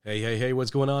Hey,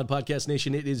 what's going on, Podcast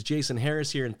Nation? It is Jason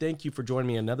Harris here, and thank you for joining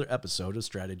me in another episode of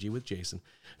Strategy with Jason.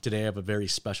 Today, I have a very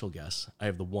special guest. I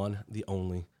have the one, the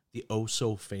only, the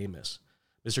oh-so-famous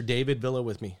Mr. David Villa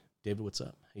with me. David, what's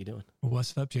up? How you doing?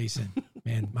 What's up, Jason?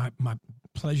 Man, my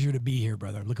pleasure to be here,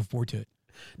 brother. I'm looking forward to it.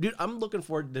 Dude, I'm looking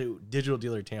forward to Digital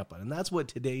Dealer Tampa, and that's what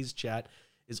today's chat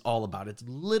is all about. It's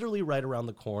literally right around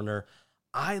the corner.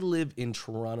 I live in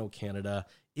Toronto, Canada.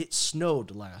 It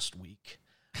snowed last week.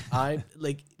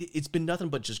 It's been nothing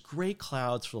but just gray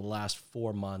clouds for the last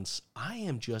 4 months. I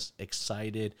am just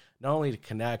excited, not only to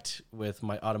connect with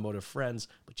my automotive friends,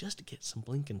 but just to get some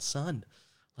blinking sun.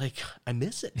 Like, I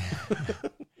miss it.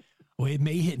 Well, it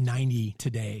may hit 90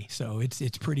 today, so it's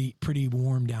pretty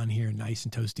warm down here, nice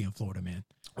and toasty in Florida, man.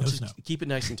 No snow. Keep it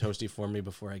nice and toasty for me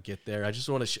before I get there. I just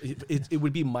want to. It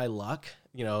would be my luck,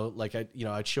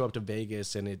 I'd show up to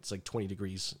Vegas and it's like 20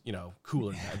 degrees,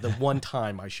 cooler the one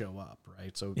time I show up,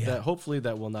 right? So hopefully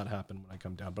that will not happen when I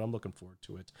come down, but I'm looking forward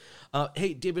to it.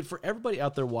 Hey, David, for everybody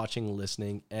out there watching,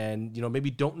 listening, and maybe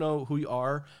don't know who you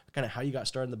are, kind of how you got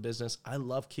started in the business, I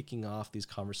love kicking off these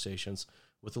conversations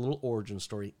with a little origin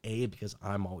story. Because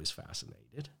I'm always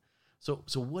fascinated. So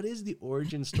what is the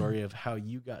origin story of how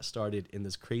you got started in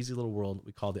this crazy little world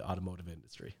we call the automotive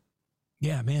industry?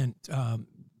 Yeah, man.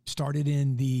 Started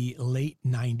in the late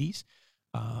 90s.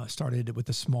 Started with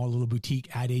a small little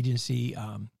boutique ad agency.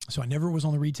 So I never was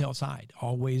on the retail side,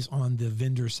 always on the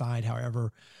vendor side.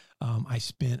 However, I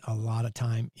spent a lot of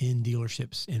time in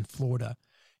dealerships in Florida,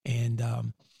 and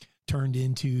turned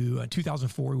into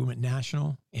 2004. We went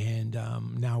national, and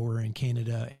now we're in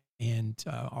Canada and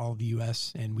all of the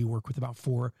U.S., and we work with about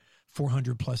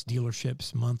 400 plus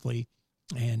dealerships monthly,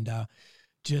 and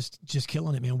just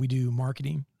killing it, man. We do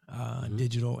marketing,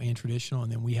 digital and traditional,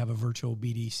 and then we have a virtual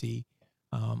BDC.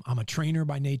 I'm a trainer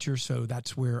by nature, so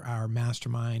that's where our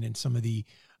mastermind and some of the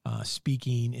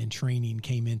speaking and training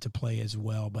came into play as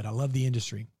well. But I love the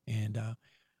industry, and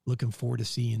looking forward to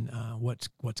seeing what's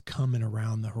coming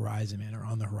around the horizon, man, or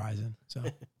on the horizon. So.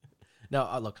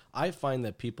 Now, look, I find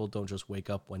that people don't just wake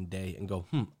up one day and go,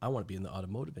 I want to be in the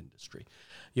automotive industry.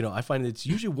 I find it's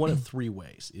usually one of three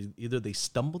ways. Either they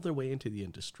stumble their way into the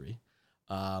industry,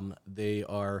 they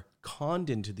are conned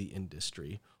into the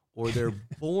industry, or they're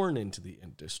born into the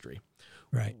industry.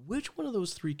 Right. Which one of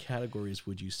those three categories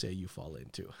would you say you fall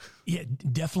into? Yeah,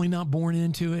 definitely not born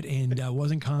into it, and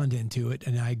wasn't conned into it.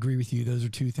 And I agree with you. Those are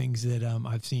two things that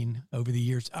I've seen over the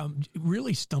years.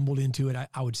 Really stumbled into it,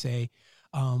 I would say.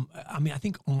 I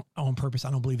think on purpose.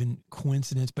 I don't believe in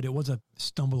coincidence, but it was a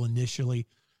stumble initially.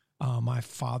 My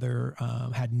father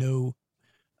had no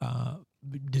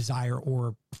desire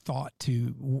or thought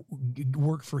to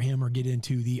work for him or get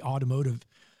into the automotive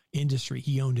industry.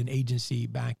 He owned an agency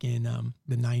back in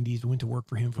the 90s. Went to work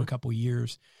for him for a couple of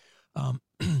years,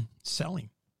 selling,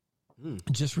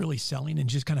 just really selling, and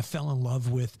just kind of fell in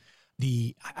love with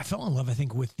I fell in love, I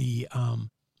think, with believe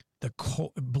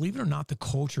it or not, the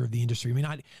culture of the industry. I mean,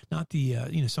 not the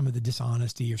some of the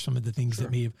dishonesty or some of the things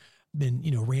that may have been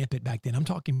rampant back then. I'm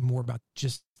talking more about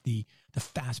just the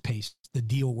fast pace, the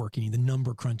deal working, the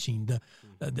number crunching,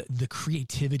 the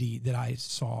creativity that I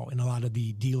saw in a lot of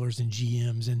the dealers and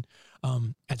GMs. And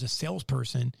as a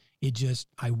salesperson,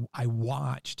 I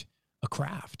watched a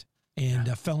craft and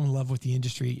fell in love with the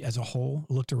industry as a whole.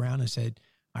 Looked around and said,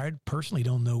 I personally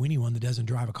don't know anyone that doesn't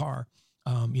drive a car.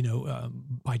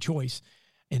 By choice.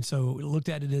 And so looked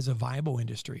at it as a viable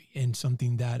industry and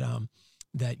something that I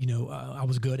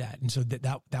was good at. And so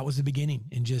that was the beginning,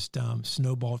 and just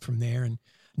snowballed from there. And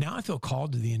now I feel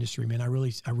called to the industry, man. I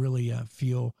really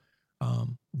feel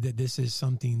that this is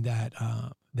something that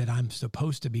I'm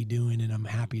supposed to be doing, and I'm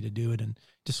happy to do it, and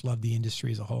just love the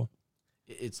industry as a whole.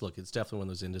 It's definitely one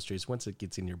of those industries. Once it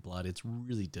gets in your blood, it's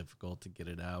really difficult to get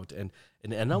it out. And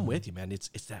I'm with you, man. It's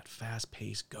that fast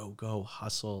paced, go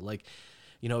hustle. Like,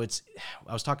 I was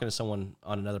talking to someone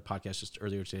on another podcast just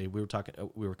earlier today. We were kind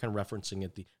of referencing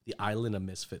it, the Island of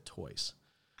Misfit Toys,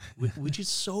 which is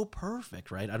so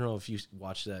perfect, right? I don't know if you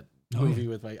watch that movie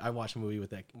I watch a movie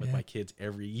with my kids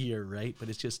every year, right? But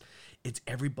it's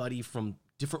everybody from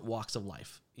different walks of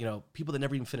life. People that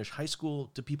never even finished high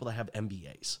school to people that have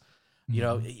MBAs. You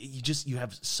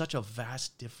have such a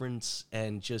vast difference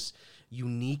and just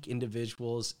unique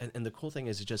individuals. And the cool thing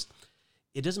is it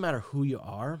doesn't matter who you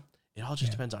are. It all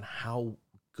just depends on how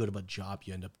good of a job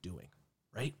you end up doing,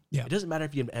 right? Yeah. It doesn't matter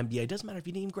if you have an MBA. It doesn't matter if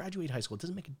you didn't even graduate high school. It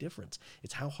doesn't make a difference.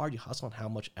 It's how hard you hustle and how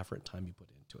much effort and time you put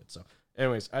into it. So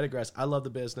anyways, I digress. I love the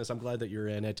business. I'm glad that you're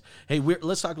in it. Hey,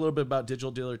 let's talk a little bit about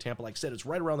Digital Dealer Tampa. Like I said, it's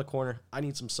right around the corner. I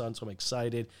need some sun, so I'm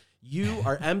excited. You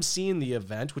are emceeing the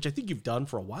event, which I think you've done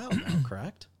for a while now,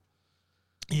 correct?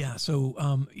 Yeah. So,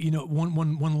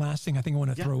 one last thing I think I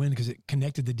want to throw in, because it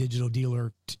connected the digital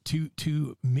dealer to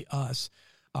us.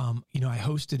 I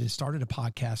hosted and started a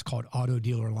podcast called Auto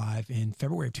Dealer Live in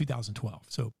February of 2012.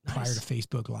 So prior to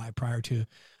Facebook Live, prior to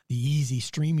the easy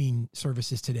streaming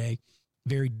services today,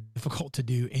 very difficult to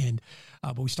do. And,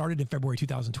 but we started in February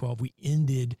 2012. We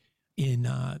ended in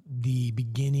the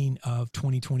beginning of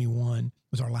 2021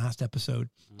 was our last episode.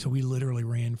 So we literally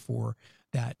ran for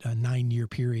that 9-year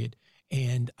period.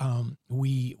 And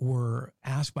we were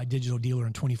asked by Digital Dealer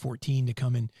in 2014 to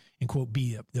come and quote,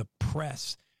 be the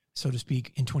press, so to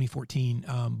speak, in 2014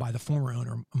 by the former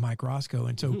owner, Mike Roscoe.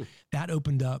 And so that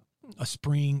opened up a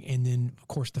spring, and then, of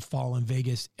course, the fall in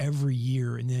Vegas every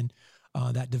year. And then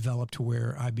that developed to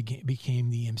where I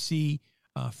became the MC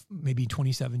maybe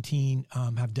 2017,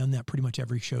 have done that pretty much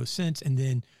every show since. And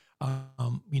then,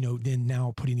 then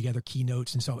now putting together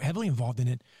keynotes. And so heavily involved in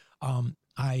it.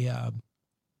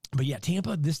 But yeah,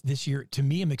 Tampa this year, to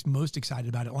me, I'm most excited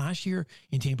about it. Last year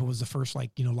in Tampa was the first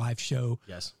live show.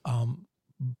 Yes.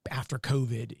 After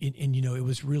COVID, and it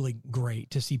was really great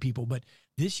to see people. But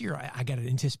this year, I got an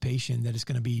anticipation that it's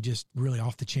going to be just really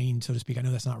off the chain, so to speak. I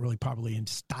know that's not really probably in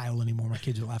style anymore. My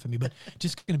kids will laugh at me, but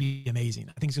just going to be amazing.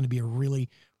 I think it's going to be a really,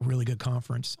 really good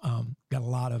conference. Got a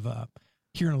lot of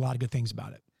hearing a lot of good things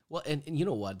about it. Well, and you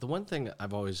know what? The one thing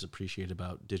I've always appreciated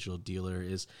about Digital Dealer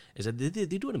is that they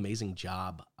do an amazing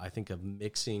job, I think, of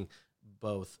mixing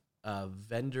both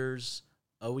vendors,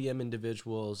 OEM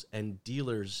individuals, and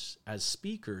dealers as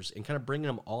speakers, and kind of bringing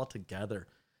them all together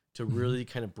to really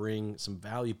kind of bring some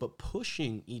value, but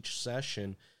pushing each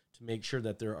session to make sure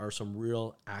that there are some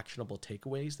real actionable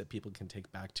takeaways that people can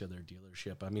take back to their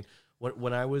dealership. I mean,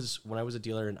 when I was a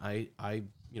dealer and I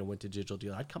went to Digital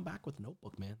Dealer, I'd come back with a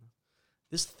notebook, man,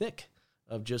 this thick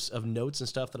of notes and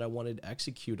stuff that I wanted to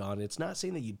execute on. It's not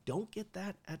saying that you don't get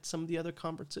that at some of the other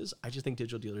conferences. I just think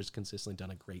Digital Dealer has consistently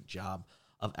done a great job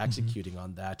of executing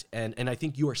on that. And I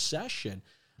think your session,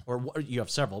 or you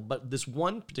have several, but this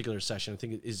one particular session, I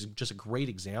think, is just a great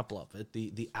example of it.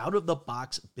 The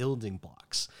out-of-the-box building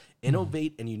blocks,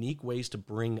 innovate and unique ways to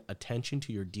bring attention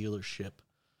to your dealership.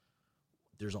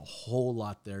 There's a whole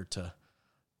lot there to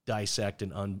dissect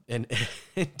and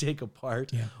take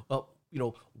apart. Yeah. Well,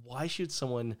 why should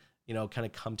someone, kind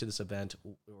of come to this event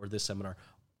or this seminar?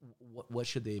 What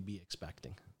should they be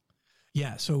expecting?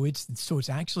 Yeah, so it's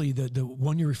actually the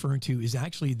one you're referring to is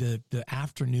actually the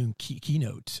afternoon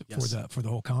keynote for the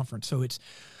whole conference. So it's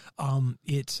and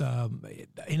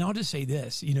I'll just say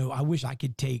this, I wish I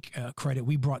could take credit.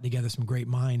 We brought together some great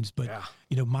minds, but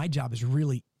my job is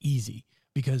really easy,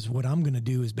 because what I'm going to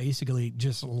do is basically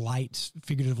just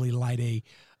figuratively light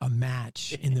a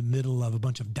match in the middle of a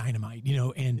bunch of dynamite,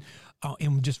 and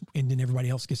then everybody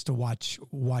else gets to watch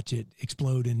it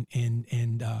explode and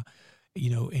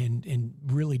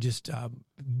really just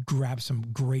grab some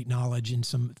great knowledge and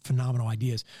some phenomenal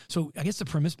ideas. So I guess the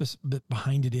premise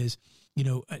behind it is,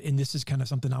 and this is kind of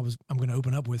something I'm going to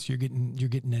open up with, so you're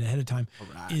getting it ahead of time,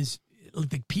 is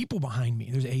the people behind me.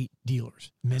 There's 8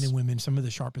 dealers, men and women, some of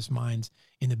the sharpest minds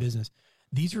in the business.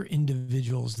 These are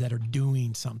individuals that are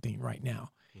doing something right now.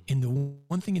 And the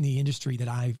one thing in the industry that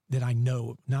I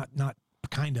know, not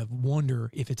kind of wonder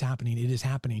if it's happening, it is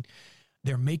happening.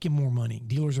 They're making more money.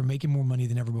 Dealers are making more money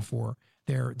than ever before.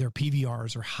 Their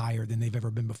PVRs are higher than they've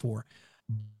ever been before,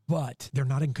 but they're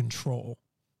not in control,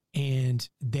 and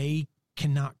they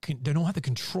don't have to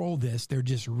control this. They're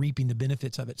just reaping the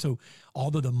benefits of it. So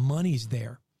although the money's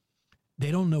there, they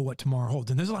don't know what tomorrow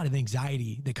holds. And there's a lot of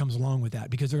anxiety that comes along with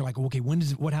that, because they're like, okay,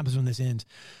 what happens when this ends?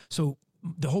 So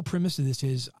the whole premise of this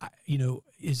is,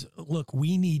 look,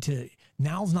 we need to,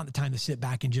 now's not the time to sit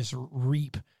back and just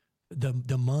reap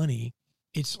the money.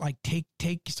 It's like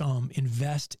take some,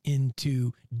 invest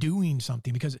into doing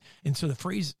something, and so the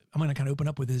phrase I'm going to kind of open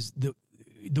up with is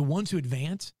the ones who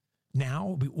advance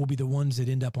now will be the ones that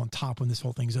end up on top when this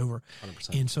whole thing's over.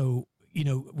 100%. And so,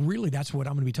 really that's what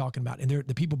I'm going to be talking about. And they're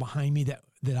the people behind me that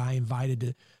I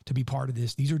invited to be part of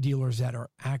this. These are dealers that are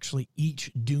actually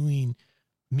each doing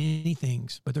many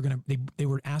things, but they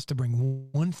were asked to bring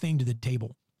one thing to the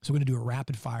table. So we're going to do a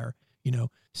rapid fire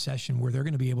session where they're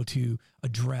going to be able to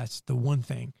address the one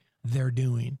thing they're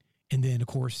doing. And then, of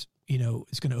course,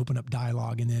 it's going to open up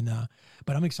dialogue. And then,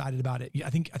 but I'm excited about it. I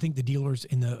think the dealers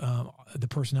and the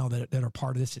personnel that are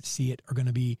part of this, that see it, are going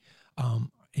to be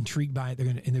intrigued by it. They're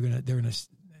going to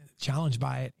challenged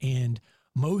by it. And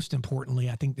most importantly,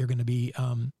 I think they're going to be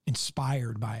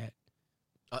inspired by it.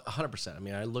 100%. I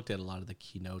mean, I looked at a lot of the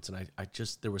keynotes, and I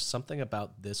just, there was something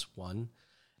about this one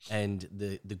and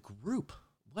the group.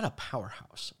 What a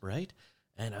powerhouse, right?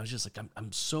 And I was just like,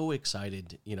 I'm so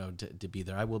excited, to be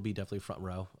there. I will be definitely front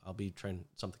row. I'll be trying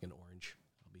something in orange.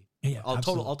 I'll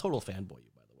total fanboy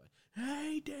you, by the way.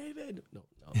 Hey, David. No.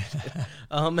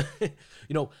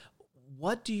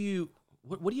 What do you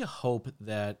hope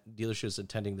that dealerships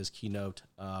attending this keynote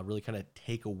really kind of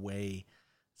take away,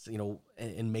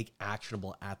 and make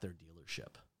actionable at their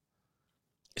dealership?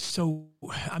 So,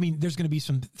 I mean, there's going to be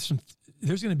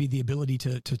there's going to be the ability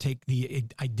to take the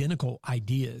identical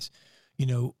ideas,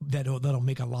 that'll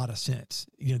make a lot of sense.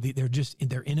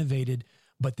 They're innovated,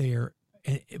 but they're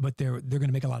going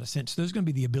to make a lot of sense. So there's going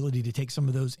to be the ability to take some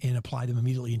of those and apply them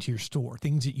immediately into your store,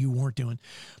 things that you weren't doing.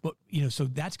 But, so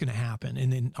that's going to happen.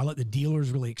 And then I'll let the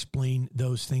dealers really explain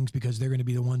those things, because they're going to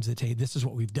be the ones that say, this is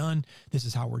what we've done. This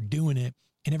is how we're doing it.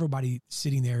 And everybody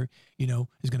sitting there,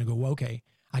 is going to go, well, okay,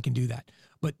 I can do that.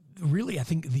 But really, I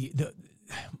think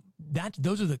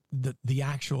those are the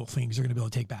actual things they're going to be able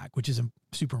to take back, which is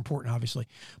super important, obviously.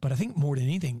 But I think more than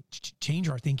anything, change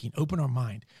our thinking, open our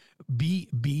mind, be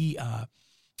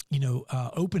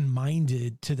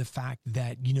open-minded to the fact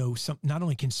that, not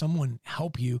only can someone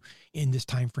help you in this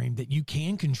time frame, that you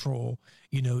can control,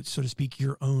 so to speak,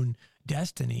 your own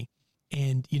destiny.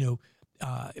 And,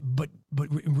 but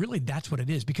really that's what it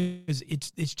is, because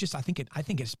it's just, I think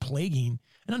it's plaguing.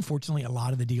 And unfortunately, a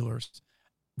lot of the dealers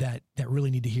that really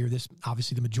need to hear this,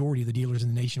 obviously the majority of the dealers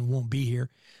in the nation won't be here.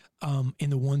 And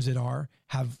the ones that are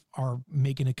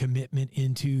making a commitment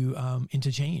into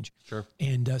change. Sure.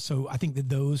 And so I think that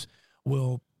those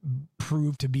will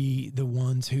prove to be the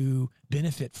ones who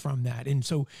benefit from that. And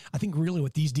so I think really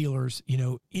what these dealers,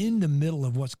 in the middle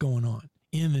of what's going on,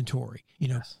 inventory,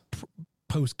 yes.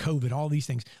 Post-COVID, all these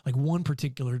things, like one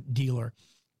particular dealer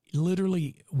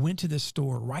literally went to this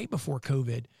store right before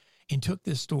COVID and took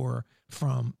this store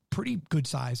from pretty good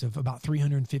size of about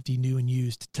 350 new and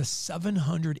used to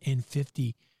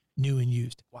 750 new and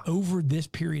used. Wow. Over this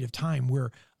period of time,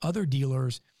 where other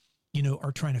dealers,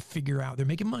 are trying to figure out, they're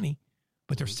making money,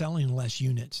 but they're selling less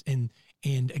units. And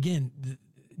again,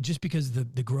 just because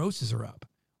the grosses are up,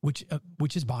 which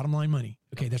is bottom line money.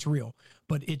 Okay, that's real.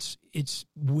 But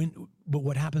but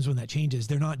what happens when that changes?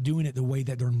 They're not doing it the way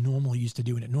that they're normally used to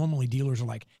doing it. Normally, dealers are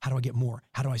like, how do I get more?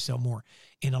 How do I sell more?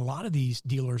 And a lot of these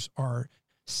dealers are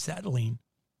settling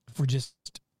for just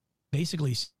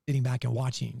basically sitting back and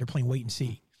watching. They're playing wait and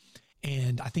see.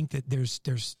 And I think that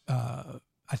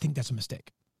I think that's a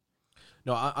mistake.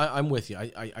 No, I'm with you.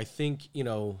 I think,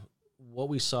 what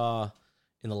we saw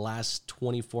in the last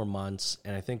 24 months,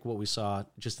 and I think what we saw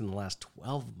just in the last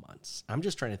 12 months, I'm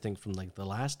just trying to think from like the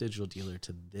last digital dealer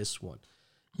to this one,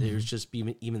 there's just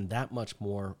been even that much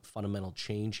more fundamental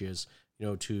changes,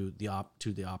 to the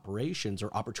operations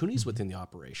or opportunities within the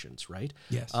operations, right?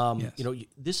 Yes. Yes.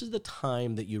 This is the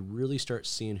time that you really start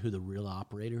seeing who the real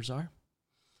operators are.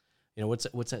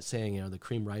 What's that saying? The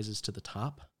cream rises to the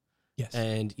top. Yes.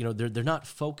 And they're not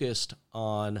focused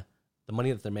on the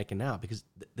money that they're making now, because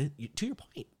to your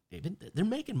point, David, they're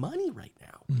making money right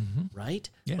now, right?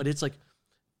 Yeah. But it's like,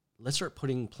 let's start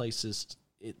putting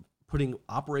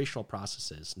operational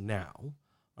processes now,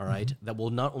 all right, that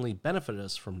will not only benefit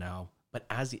us from now, but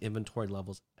as the inventory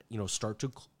levels, start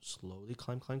to slowly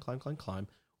climb,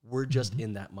 we're just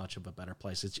in that much of a better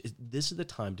place. This is the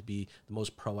time to be the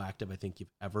most proactive I think you've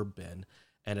ever been.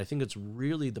 And I think it's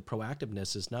really the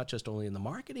proactiveness is not just only in the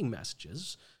marketing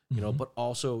messages, but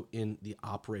also in the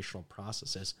operational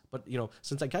processes. But,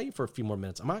 since I got you for a few more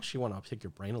minutes, I'm actually want to pick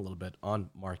your brain a little bit on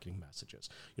marketing messages.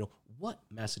 What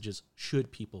messages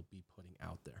should people be putting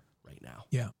out there right now?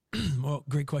 Yeah. Well,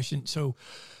 great question. So,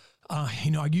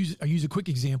 I use a quick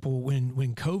example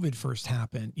when COVID first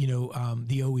happened,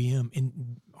 the OEM,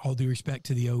 in all due respect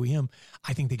to the OEM,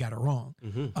 I think they got it wrong.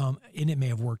 And it may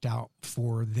have worked out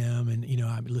for them. And,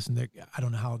 I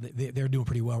don't know how they're doing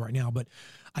pretty well right now, but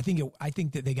I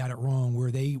think that they got it wrong,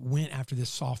 where they went after this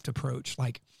soft approach.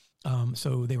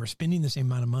 So they were spending the same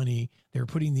amount of money. They were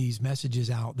putting these messages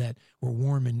out that were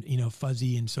warm and,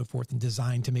 fuzzy and so forth, and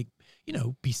designed to make,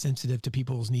 be sensitive to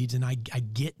people's needs. And I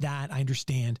get that. I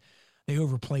understand. They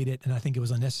overplayed it, and I think it was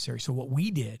unnecessary. So what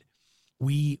we did,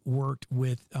 we worked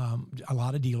with a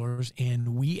lot of dealers,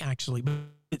 and we actually, but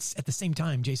it's at the same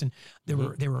time, Jason, there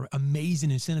were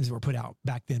amazing incentives that were put out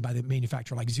back then by the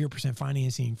manufacturer, like 0%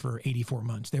 financing for 84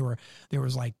 months. There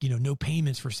was like, no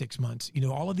payments for 6 months,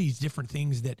 all of these different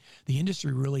things that the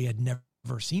industry really had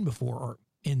never seen before,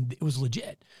 and it was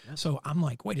legit. Yes. So I'm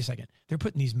like, wait a second, they're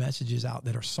putting these messages out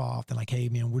that are soft and like, hey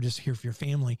man, we're just here for your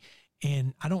family.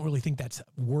 And I don't really think that's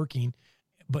working,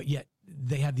 but yet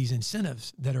they have these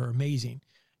incentives that are amazing.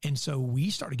 And so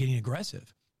we started getting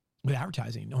aggressive with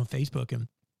advertising on Facebook and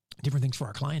different things for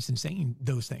our clients, and saying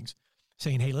those things,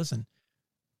 saying, hey, listen,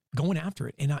 going after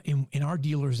it. And in our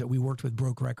dealers that we worked with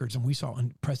broke records, and we saw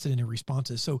unprecedented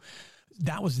responses. So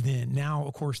that was then. Now,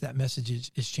 of course, that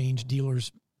message is changed.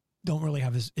 Dealers don't really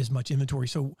have as much inventory.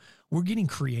 So we're getting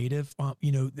creative.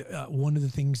 One of the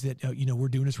things that, we're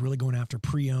doing is really going after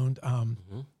pre-owned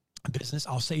business.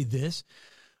 I'll say this,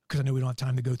 because I know we don't have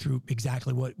time to go through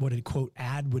exactly what a quote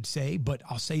ad would say, but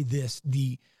I'll say this: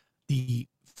 the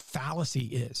fallacy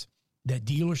is that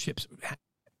dealerships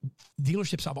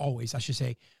have always, I should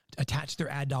say, attached their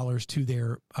ad dollars to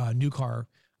their new car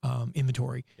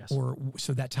inventory, yes. Or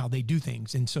so that's how they do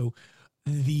things. And so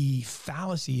the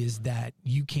fallacy is that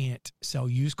you can't sell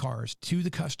used cars to the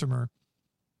customer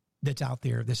that's out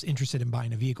there that's interested in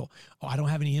buying a vehicle. Oh, I don't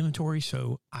have any inventory,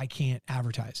 so I can't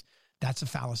advertise. That's a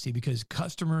fallacy, because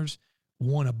customers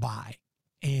want to buy.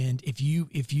 And if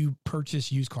you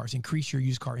purchase used cars, increase your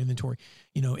used car inventory,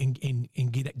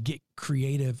 and get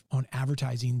creative on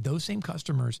advertising, those same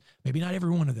customers, maybe not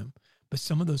every one of them, but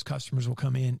some of those customers will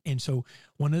come in. And so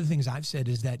one of the things I've said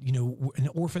is that, an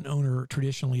orphan owner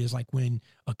traditionally is like when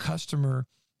a customer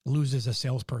loses a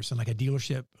salesperson, like a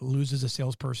dealership loses a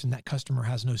salesperson, that customer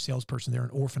has no salesperson, they're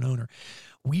an orphan owner.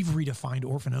 We've redefined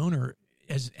orphan owner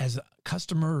as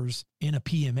customers in a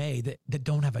PMA that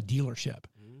don't have a dealership.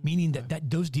 Meaning that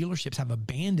those dealerships have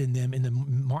abandoned them in the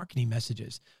marketing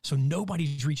messages. So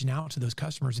nobody's reaching out to those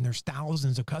customers, and there's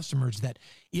thousands of customers that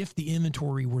if the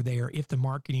inventory were there, if the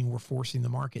marketing were forcing the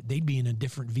market, they'd be in a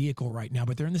different vehicle right now,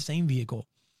 but they're in the same vehicle.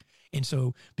 And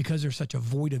so because there's such a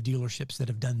void of dealerships that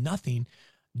have done nothing,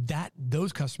 that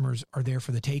those customers are there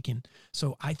for the taking.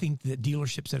 So I think that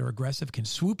dealerships that are aggressive can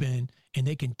swoop in and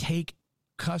they can take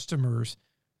customers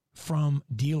from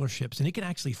dealerships, and it can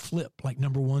actually flip like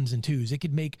number ones and twos. It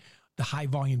could make the high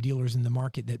volume dealers in the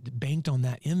market that banked on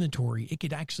that inventory, it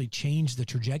could actually change the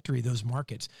trajectory of those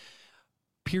markets,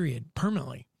 period,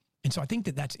 permanently. And so I think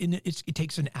that it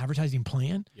takes an advertising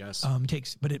plan. Yes.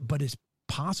 But it's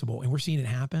possible. And we're seeing it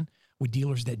happen with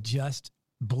dealers that just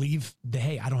believe that,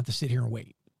 hey, I don't have to sit here and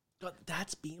wait. But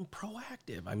that's being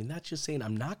proactive. I mean, that's just saying,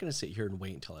 I'm not going to sit here and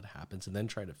wait until it happens and then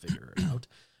try to figure it out.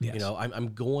 Yes.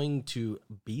 I'm going to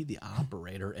be the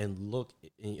operator and look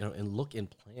and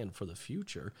plan for the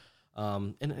future.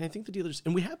 And I think the dealers,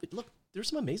 and there's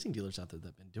some amazing dealers out there that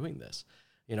have been doing this,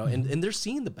 and they're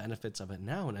seeing the benefits of it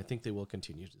now. And I think they will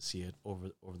continue to see it over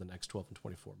the next 12 and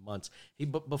 24 months. Hey,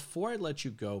 but before I let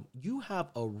you go, you have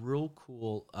a real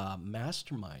cool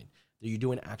mastermind that you're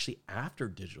doing actually after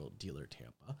Digital Dealer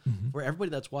Tampa. Mm-hmm. For everybody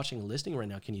that's watching and listening right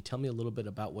now, can you tell me a little bit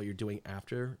about what you're doing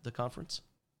after the conference?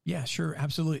 Yeah, sure.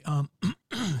 Absolutely.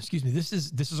 Excuse me. This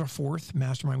is our fourth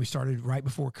mastermind. We started right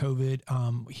before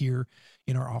COVID here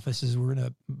in our offices. We're in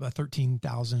a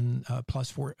 13,000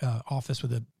 plus office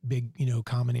with a big,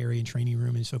 common area and training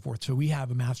room and so forth. So we have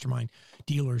a mastermind,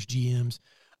 dealers, GMs,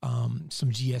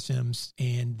 some GSMs,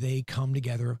 and they come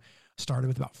together, started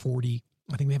with about 40.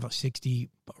 I think we have about 60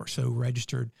 or so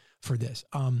registered for this.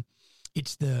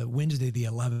 It's the Wednesday, the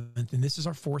 11th, and this is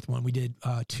our fourth one. We did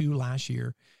 2 last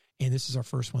year, and this is our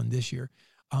first one this year.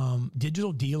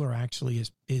 Digital Dealer actually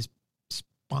is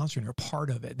sponsoring or part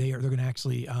of it. They're going to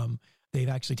actually they've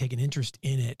actually taken interest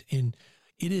in it, and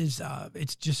it is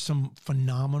it's just some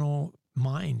phenomenal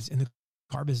minds in the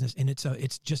car business, and it's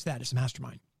just that, it's a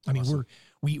mastermind. I mean, awesome.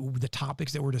 The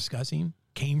topics that we're discussing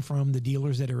came from the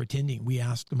dealers that are attending. We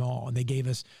asked them all, and they gave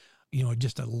us,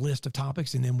 just a list of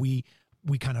topics, and then we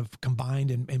kind of combined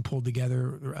and pulled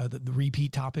together the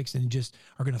repeat topics, and just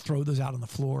are going to throw those out on the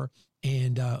floor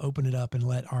and open it up and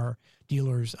let our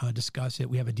dealers discuss it.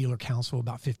 We have a dealer council,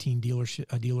 about 15 dealers,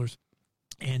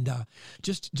 and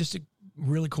just a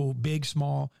really cool, big,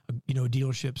 small,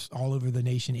 dealerships all over the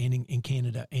nation and in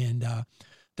Canada, and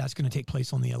that's going to take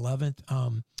place on the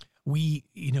 11th. We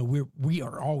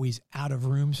are always out of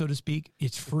room, so to speak.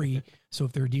 It's free. So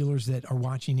if there are dealers that are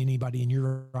watching, anybody in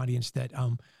your audience that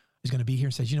is going to be here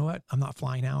and says, you know what, I'm not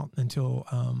flying out until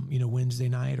Wednesday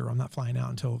night, or I'm not flying out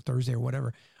until Thursday or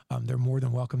whatever, they're more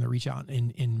than welcome to reach out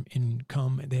and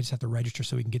come. They just have to register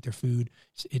so we can get their food.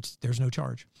 There's no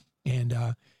charge, and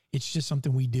it's just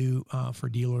something we do for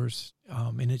dealers,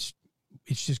 and it's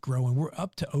just growing. We're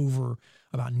up to over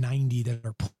about 90 that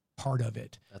are part of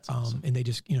it. That's awesome. And they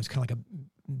just, it's kind of like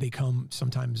they come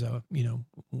sometimes,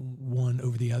 one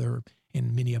over the other,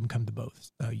 and many of them come to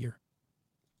both a year.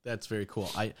 That's very cool.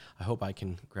 I hope I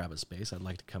can grab a space. I'd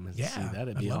like to come and see that.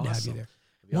 It'd be I'd love awesome. To have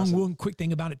you there. One quick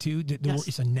thing about it too. Yes.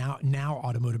 It's a now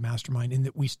automotive mastermind, in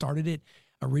that we started it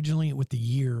originally with the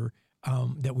year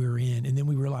that we were in. And then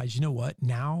we realized, you know what,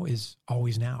 now is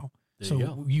always now.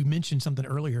 So you mentioned something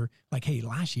earlier, like, hey,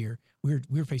 last year we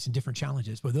were facing different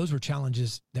challenges, but those were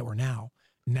challenges that were now.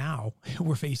 now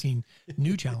we're facing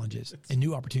new challenges and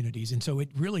new opportunities. And so it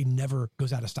really never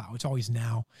goes out of style. It's always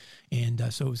now. And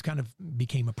so it was kind of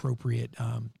became appropriate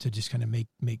to just kind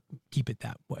of keep it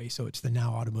that way. So it's the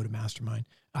Now Automotive Mastermind.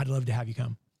 I'd love to have you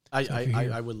come.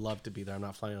 I would love to be there. I'm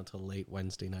not flying until late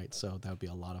Wednesday night, so that would be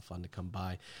a lot of fun to come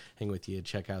by, hang with you,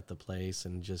 check out the place,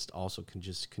 and just also can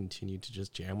just continue to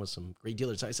just jam with some great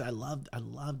dealers. I love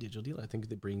Digital Dealer. I think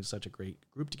they bring such a great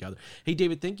group together. Hey,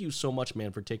 David, thank you so much,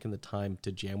 man, for taking the time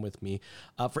to jam with me.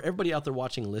 For everybody out there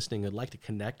watching, listening, I'd like to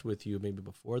connect with you maybe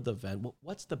before the event.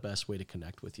 What's the best way to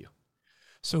connect with you?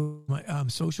 So my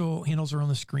social handles are on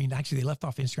the screen. Actually, they left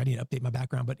off Instagram. I need to update my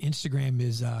background, but Instagram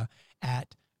is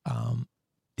at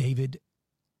David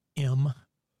M,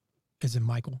 as in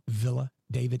Michael, Villa,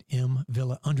 David M,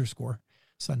 Villa _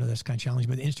 So I know that's kind of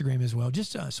challenging, but Instagram as well.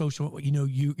 Just social,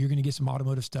 you're going to get some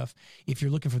automotive stuff. If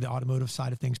you're looking for the automotive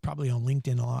side of things, probably on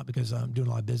LinkedIn a lot because I'm doing a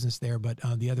lot of business there, but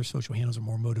the other social handles are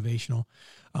more motivational.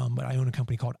 But I own a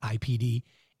company called IPD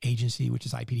Agency, which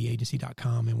is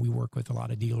IPDagency.com, and we work with a lot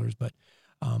of dealers. But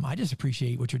I just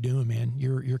appreciate what you're doing, man.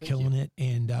 You're killing it.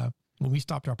 And when we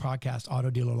stopped our podcast, Auto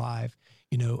Dealer Live,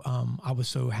 I was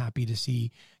so happy to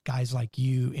see guys like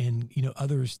you and,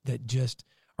 others that just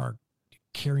are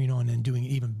carrying on and doing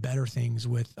even better things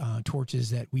with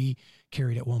torches that we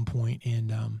carried at one point.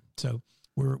 And so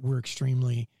we're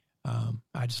extremely,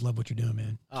 I just love what you're doing,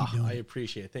 man. Keep doing it. I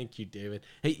appreciate it. Thank you, David.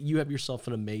 Hey, you have yourself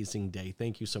an amazing day.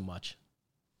 Thank you so much.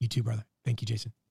 You too, brother. Thank you, Jason.